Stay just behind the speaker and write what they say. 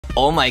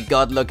Oh my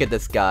god, look at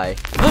this guy.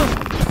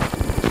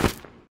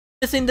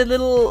 Missing the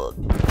little...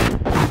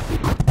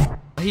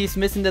 He's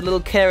missing the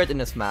little carrot in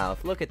his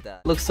mouth. Look at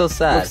that. Looks so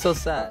sad. Looks so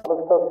sad.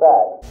 Looks so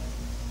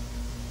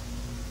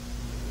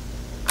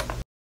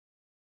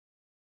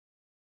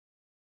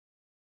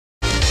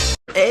sad.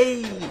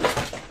 Hey!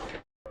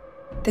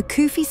 The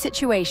Koofy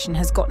situation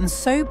has gotten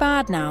so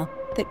bad now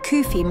that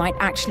Koofy might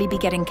actually be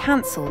getting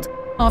cancelled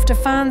after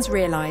fans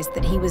realised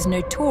that he was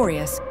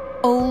notorious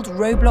old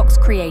Roblox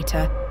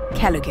creator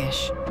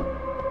kelogish.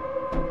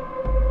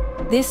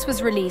 This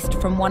was released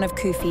from one of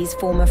Koofy's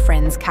former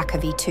friends,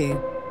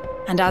 Koofy,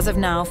 and as of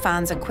now,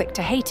 fans are quick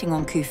to hating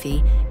on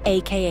Koofy,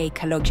 aka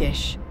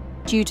kelogish,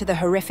 due to the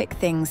horrific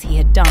things he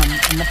had done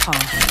in the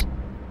past.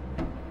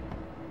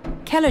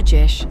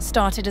 kelogish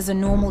started as a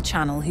normal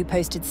channel who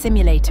posted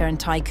simulator and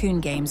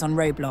tycoon games on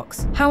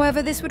Roblox.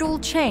 However, this would all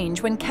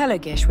change when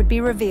kelogish would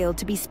be revealed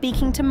to be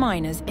speaking to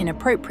minors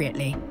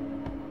inappropriately.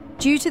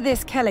 Due to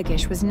this,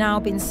 kelogish was now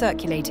being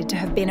circulated to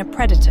have been a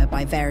predator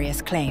by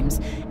various claims,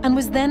 and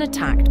was then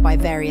attacked by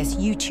various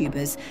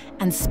YouTubers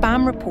and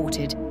spam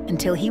reported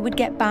until he would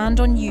get banned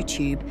on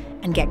YouTube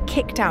and get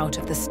kicked out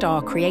of the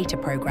Star Creator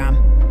program.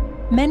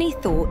 Many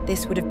thought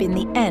this would have been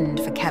the end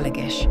for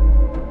kelogish,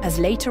 as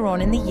later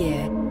on in the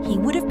year, he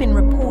would have been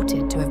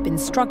reported to have been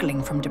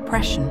struggling from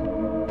depression.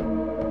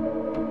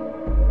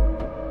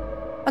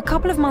 A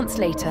couple of months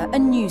later, a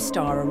new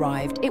star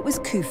arrived. It was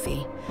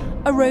Koofy,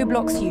 a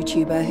Roblox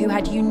YouTuber who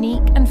had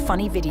unique and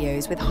funny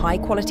videos with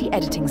high-quality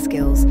editing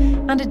skills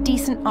and a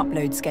decent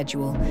upload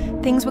schedule.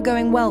 Things were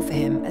going well for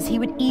him, as he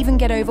would even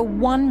get over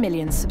 1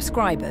 million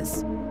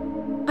subscribers.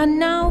 And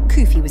now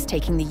Koofy was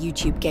taking the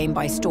YouTube game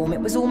by storm.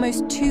 It was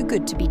almost too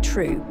good to be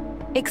true.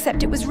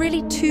 Except it was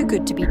really too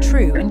good to be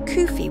true, and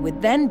Koofy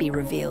would then be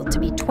revealed to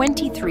be a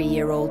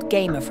 23-year-old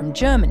gamer from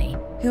Germany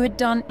who had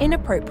done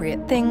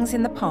inappropriate things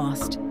in the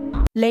past.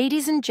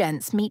 Ladies and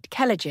gents, meet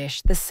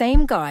kelogish, the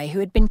same guy who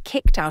had been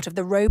kicked out of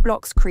the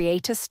Roblox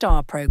Creator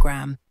Star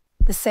program,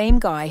 the same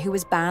guy who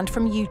was banned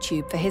from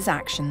YouTube for his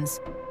actions,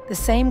 the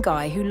same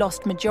guy who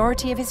lost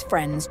majority of his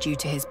friends due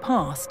to his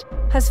past,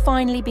 has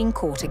finally been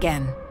caught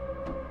again.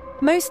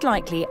 Most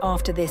likely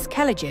after this,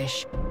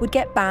 kelogish would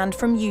get banned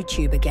from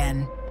YouTube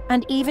again,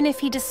 and even if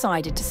he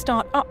decided to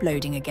start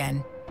uploading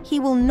again, he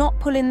will not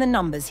pull in the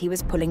numbers he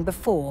was pulling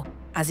before,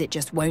 as it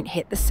just won't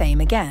hit the same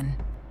again.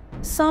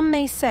 Some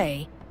may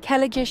say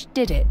kelogish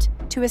did it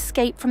to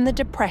escape from the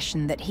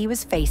depression that he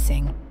was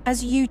facing,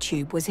 as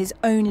YouTube was his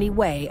only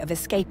way of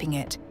escaping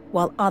it,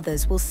 while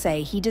others will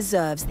say he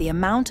deserves the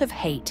amount of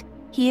hate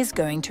he is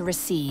going to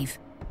receive.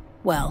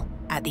 Well,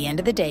 at the end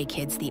of the day,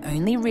 kids, the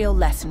only real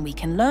lesson we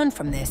can learn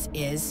from this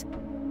is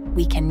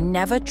we can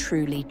never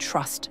truly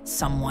trust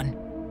someone.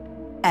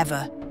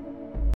 Ever.